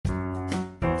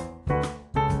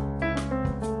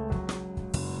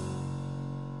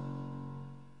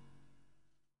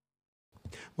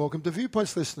Welcome to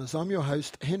Viewpoints, listeners. I'm your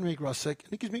host, Henry Grossick,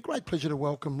 and it gives me great pleasure to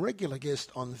welcome regular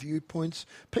guest on Viewpoints,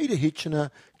 Peter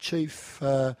Hitchener, Chief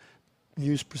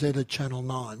News Presenter, Channel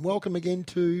 9. Welcome again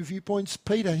to Viewpoints,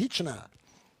 Peter Hitchener.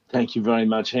 Thank you very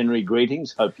much, Henry.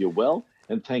 Greetings. Hope you're well,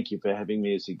 and thank you for having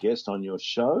me as a guest on your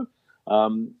show.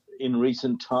 In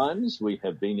recent times, we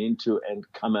have been into and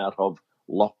come out of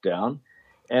lockdown,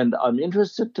 and I'm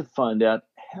interested to find out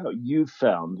how you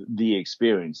found the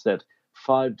experience, that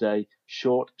 5-day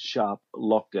short, sharp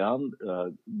lockdown,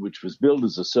 which was billed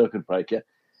as a circuit breaker.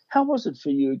 How was it for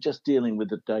you just dealing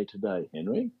with it day to day,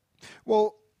 Henry?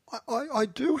 Well, I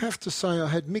do have to say I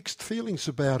had mixed feelings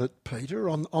about it, Peter.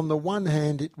 On the one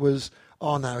hand, it was,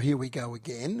 oh no, here we go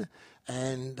again.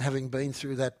 And having been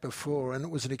through that before, and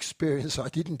it was an experience I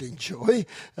didn't enjoy,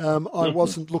 I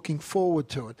wasn't looking forward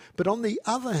to it. But on the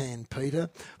other hand, Peter,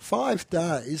 5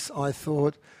 days, I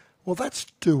thought, well, that's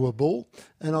doable.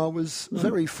 And I was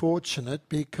very fortunate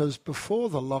because before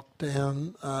the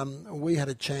lockdown, we had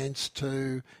a chance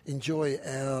to enjoy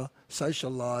our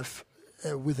social life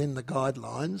within the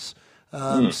guidelines.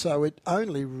 So it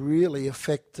only really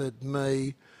affected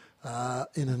me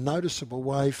in a noticeable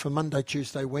way for Monday,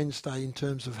 Tuesday, Wednesday in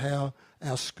terms of how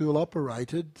our school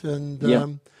operated.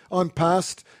 And I'm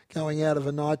past going out of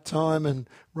a night time and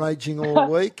raging all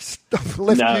week.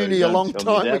 Left uni a long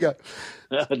time ago.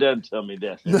 No, don't tell me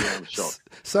that. I'm shocked.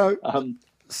 So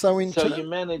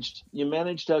you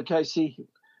managed okay. See,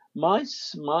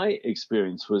 my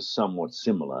experience was somewhat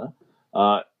similar.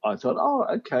 I thought, oh,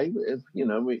 okay, if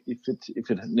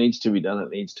it needs to be done, it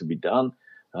needs to be done.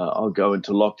 I'll go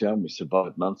into lockdown. We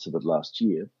survived months of it last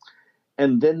year.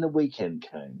 And then the weekend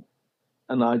came,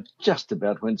 and I just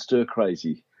about went stir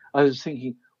crazy. I was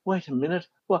thinking, wait a minute,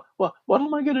 what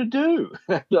am I going to do?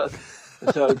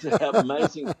 So it's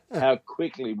amazing how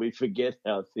quickly we forget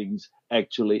how things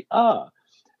actually are.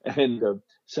 And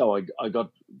so I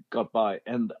got by.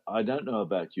 And I don't know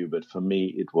about you, but for me,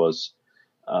 it was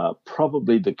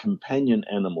probably the companion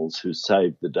animals who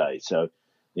saved the day. So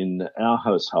in our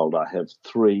household, I have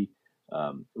 3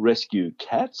 rescue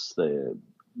cats. They're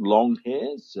long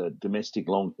hairs, domestic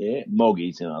long hair,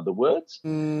 moggies in other words,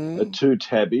 2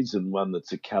 tabbies and one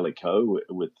that's a calico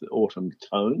with autumn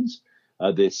tones.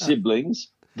 They're siblings.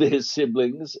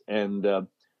 And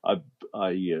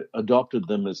I adopted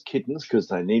them as kittens because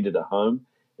they needed a home.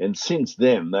 And since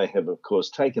then, they have, of course,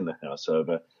 taken the house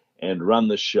over and run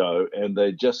the show, and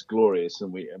they're just glorious,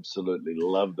 and we absolutely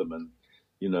love them. And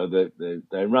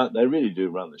they really do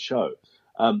run the show.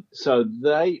 So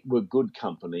they were good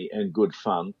company and good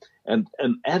fun. And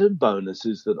an added bonus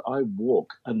is that I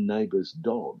walk a neighbour's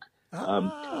dog.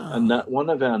 And that one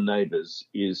of our neighbours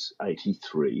is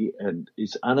 83 and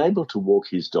is unable to walk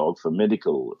his dog for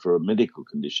a medical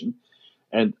condition.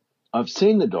 And I've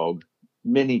seen the dog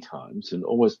many times and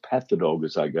always pat the dog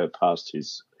as I go past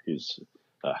his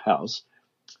house.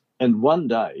 And one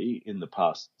day in the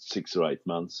past 6 or 8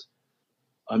 months,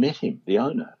 I met him, the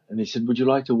owner, and he said, would you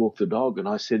like to walk the dog? And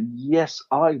I said, yes,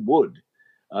 I would.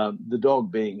 The dog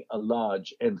being a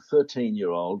large and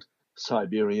 13-year-old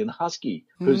Siberian Husky,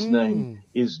 whose name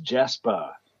is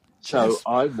Jasper. So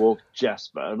I walked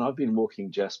Jasper, and I've been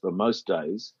walking Jasper most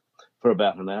days for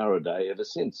about an hour a day ever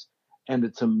since. And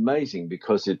it's amazing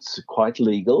because it's quite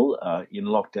legal in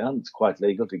lockdown. It's quite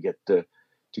legal to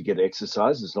get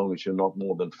exercise as long as you're not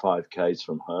more than 5 Ks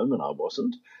from home, and I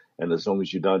wasn't. And as long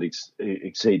as you don't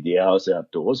exceed the hours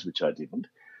outdoors, which I didn't.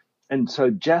 And so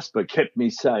Jasper kept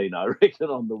me sane, I reckon,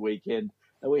 on the weekend.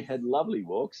 And we had lovely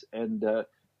walks, and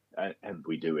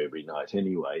we do every night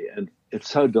anyway. And it's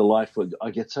so delightful.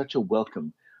 I get such a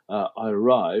welcome. I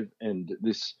arrive, and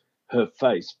her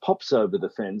face pops over the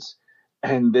fence,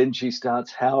 and then she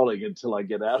starts howling until I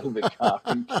get out of the car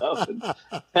and go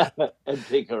and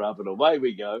pick her up, and away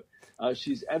we go.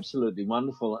 She's absolutely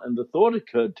wonderful. And the thought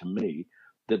occurred to me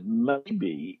that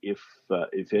maybe if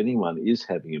anyone is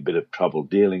having a bit of trouble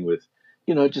dealing with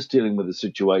the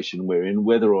situation we're in,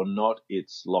 whether or not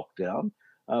it's lockdown,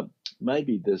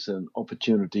 maybe there's an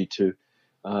opportunity to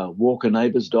walk a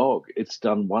neighbour's dog. It's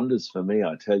done wonders for me,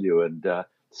 I tell you. And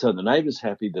so the neighbour's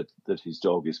happy that his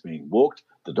dog is being walked.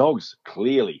 The dog's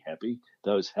clearly happy.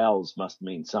 Those howls must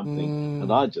mean something.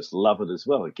 And I just love it as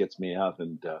well. It gets me out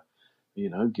and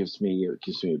gives me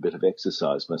a bit of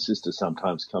exercise. My sister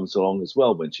sometimes comes along as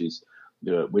well when she's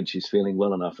feeling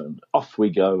well enough, and off we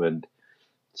go. And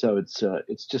so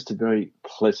it's just a very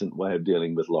pleasant way of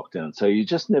dealing with lockdown. So you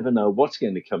just never know what's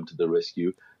going to come to the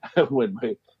rescue when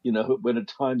at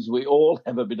times we all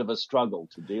have a bit of a struggle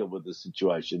to deal with the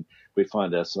situation we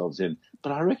find ourselves in.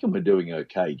 But I reckon we're doing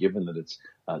okay, given that it's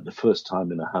the first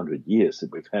time in 100 years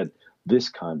that we've had this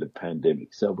kind of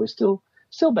pandemic. So we're still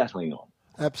still battling on.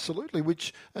 Absolutely,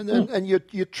 and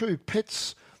you're true.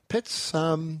 Pets,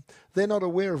 they're not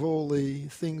aware of all the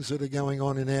things that are going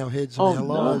on in our heads and our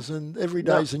lives. And every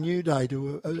day's a new day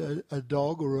to a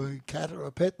dog or a cat or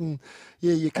a pet. And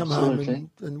you come home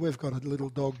and we've got a little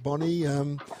dog, Bonnie,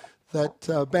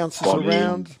 that bounces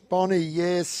around. Bonnie,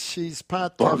 yes, she's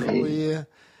part Cavalier.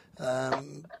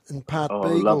 And part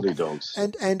Beagle. Lovely dogs.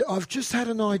 And I've just had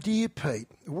an idea, Pete.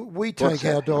 We take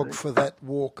our dog for that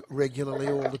walk regularly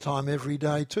all the time, every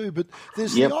day too. But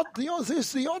there's the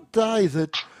odd day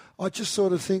that I just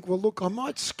sort of think, well, look, I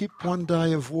might skip one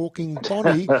day of walking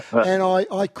Bonnie, and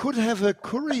I could have her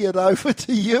couriered over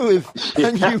to you,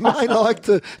 and you may like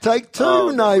to take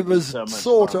two neighbours'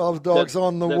 sort of dogs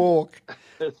on the walk.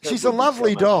 She's a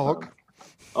lovely dog.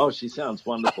 Oh, she sounds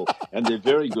wonderful, and they're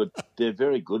very good. They're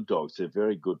very good dogs. They're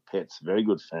very good pets, very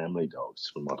good family dogs,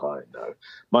 from what I know.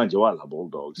 Mind you, I love all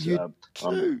dogs. You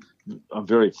too. I'm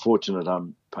very fortunate.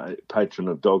 I'm patron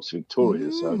of Dogs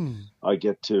Victoria, so I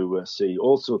get to see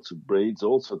all sorts of breeds,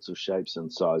 all sorts of shapes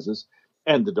and sizes,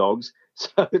 and the dogs.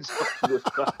 So it's all good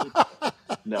fun.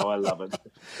 No, I love it.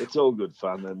 It's all good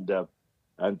fun,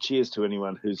 and cheers to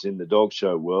anyone who's in the dog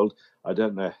show world. I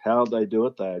don't know how they do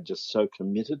it. They are just so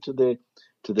committed to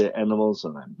their animals,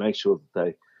 and they make sure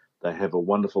that they have a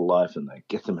wonderful life, and they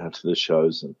get them out to the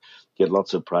shows and get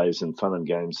lots of praise and fun and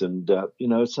games. And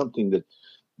it's something that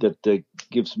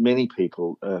gives many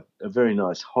people a very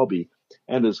nice hobby.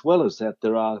 And as well as that,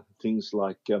 there are things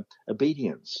like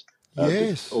obedience.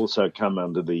 Yes. That also come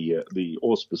under the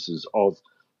auspices of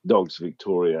Dogs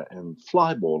Victoria and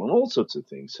Flyball and all sorts of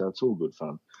things. So it's all good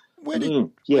fun. Where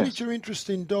did your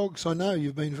interest in dogs? I know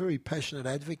you've been a very passionate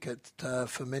advocate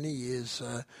for many years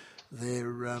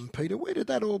there, Peter. Where did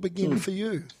that all begin for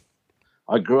you?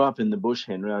 I grew up in the bush,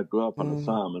 Henry. I grew up on a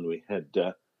farm, and we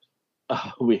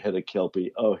had a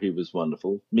Kelpie. Oh, he was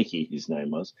wonderful. Mickey, his name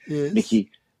was. Yes.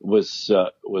 Mickey was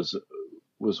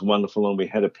wonderful, and we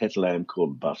had a pet lamb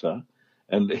called Butter,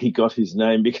 and he got his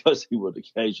name because he would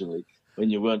occasionally, when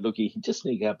you weren't looking, he'd just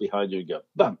sneak out behind you and go,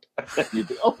 bump. And you'd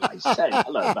be, oh, I say,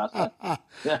 hello, Butter. So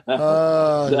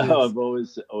yes. I've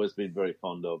always been very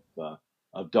fond of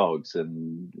dogs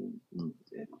and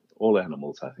all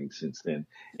animals, I think, since then,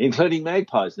 including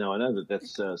magpies. Now, I know that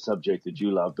that's a subject that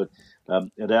you love, but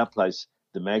at our place,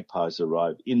 the magpies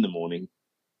arrive in the morning,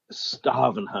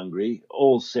 starving hungry,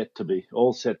 all set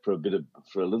for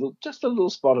a little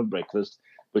spot of breakfast,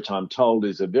 which I'm told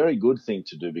is a very good thing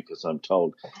to do, because I'm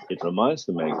told it reminds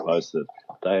the magpies that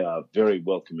they are very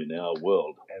welcome in our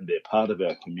world and they're part of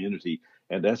our community.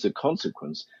 And as a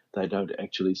consequence, they don't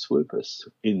actually swoop us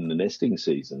in the nesting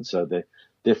season. So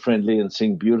they're friendly and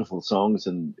sing beautiful songs,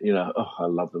 and I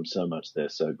love them so much. They're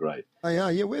so great. They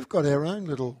are. Yeah, we've got our own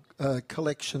little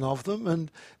collection of them. And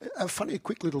a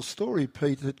quick little story,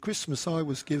 Pete. At Christmas, I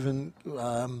was given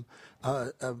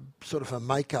a sort of a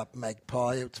make-up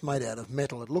magpie. It's made out of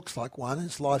metal. It looks like one.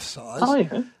 It's life-size. Oh,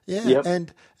 yeah. Yeah,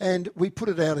 yep. And we put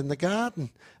it out in the garden,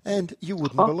 and you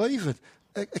wouldn't believe it.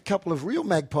 A couple of real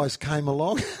magpies came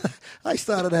along. They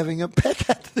started having a peck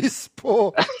at this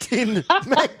poor tin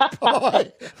magpie.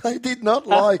 They did not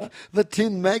like the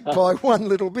tin magpie one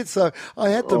little bit, so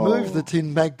I had to move the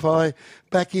tin magpie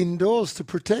back indoors to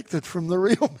protect it from the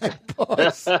real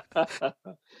magpies.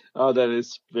 Oh, that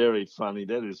is very funny.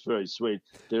 That is very sweet.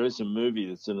 There is a movie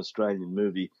that's an Australian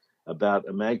movie about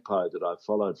a magpie that I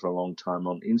followed for a long time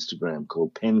on Instagram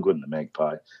called Penguin the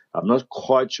Magpie. I'm not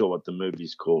quite sure what the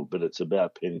movie's called, but it's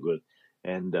about Penguin.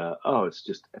 And, it's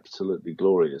just absolutely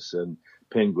glorious. And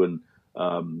Penguin,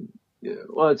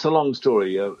 it's a long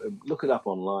story. Look it up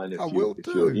online if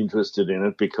you're interested in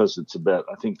it, because it's about,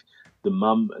 I think, the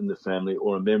mum and the family,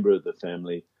 or a member of the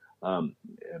family,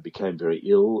 became very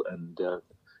ill, and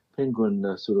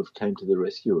Penguin sort of came to the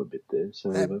rescue a bit there.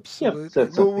 So, absolutely.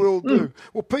 We'll do.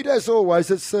 Well, Pete, as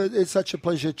always, it's such a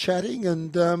pleasure chatting.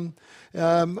 And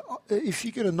if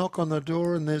you get a knock on the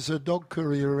door and there's a dog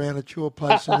courier around at your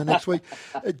place in the next week,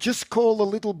 just call the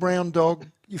little brown dog.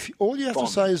 All you have to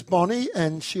say is Bonnie,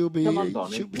 and she'll be. Come on,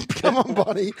 Bonnie. Come on,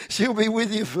 Bonnie. She'll be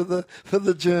with you for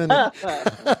the journey.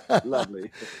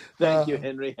 Lovely. Thank you,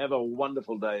 Henry. Have a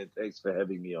wonderful day, and thanks for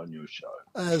having me on your show.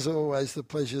 As always, the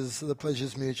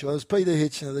pleasure's mutual. I was Peter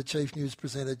Hitchener, the Chief News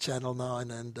Presenter, Channel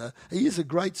 9, and he is a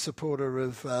great supporter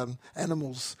of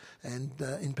animals, and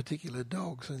in particular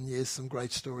dogs. And yes, some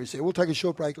great stories there. We'll take a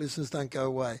short break, listeners. Don't go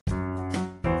away.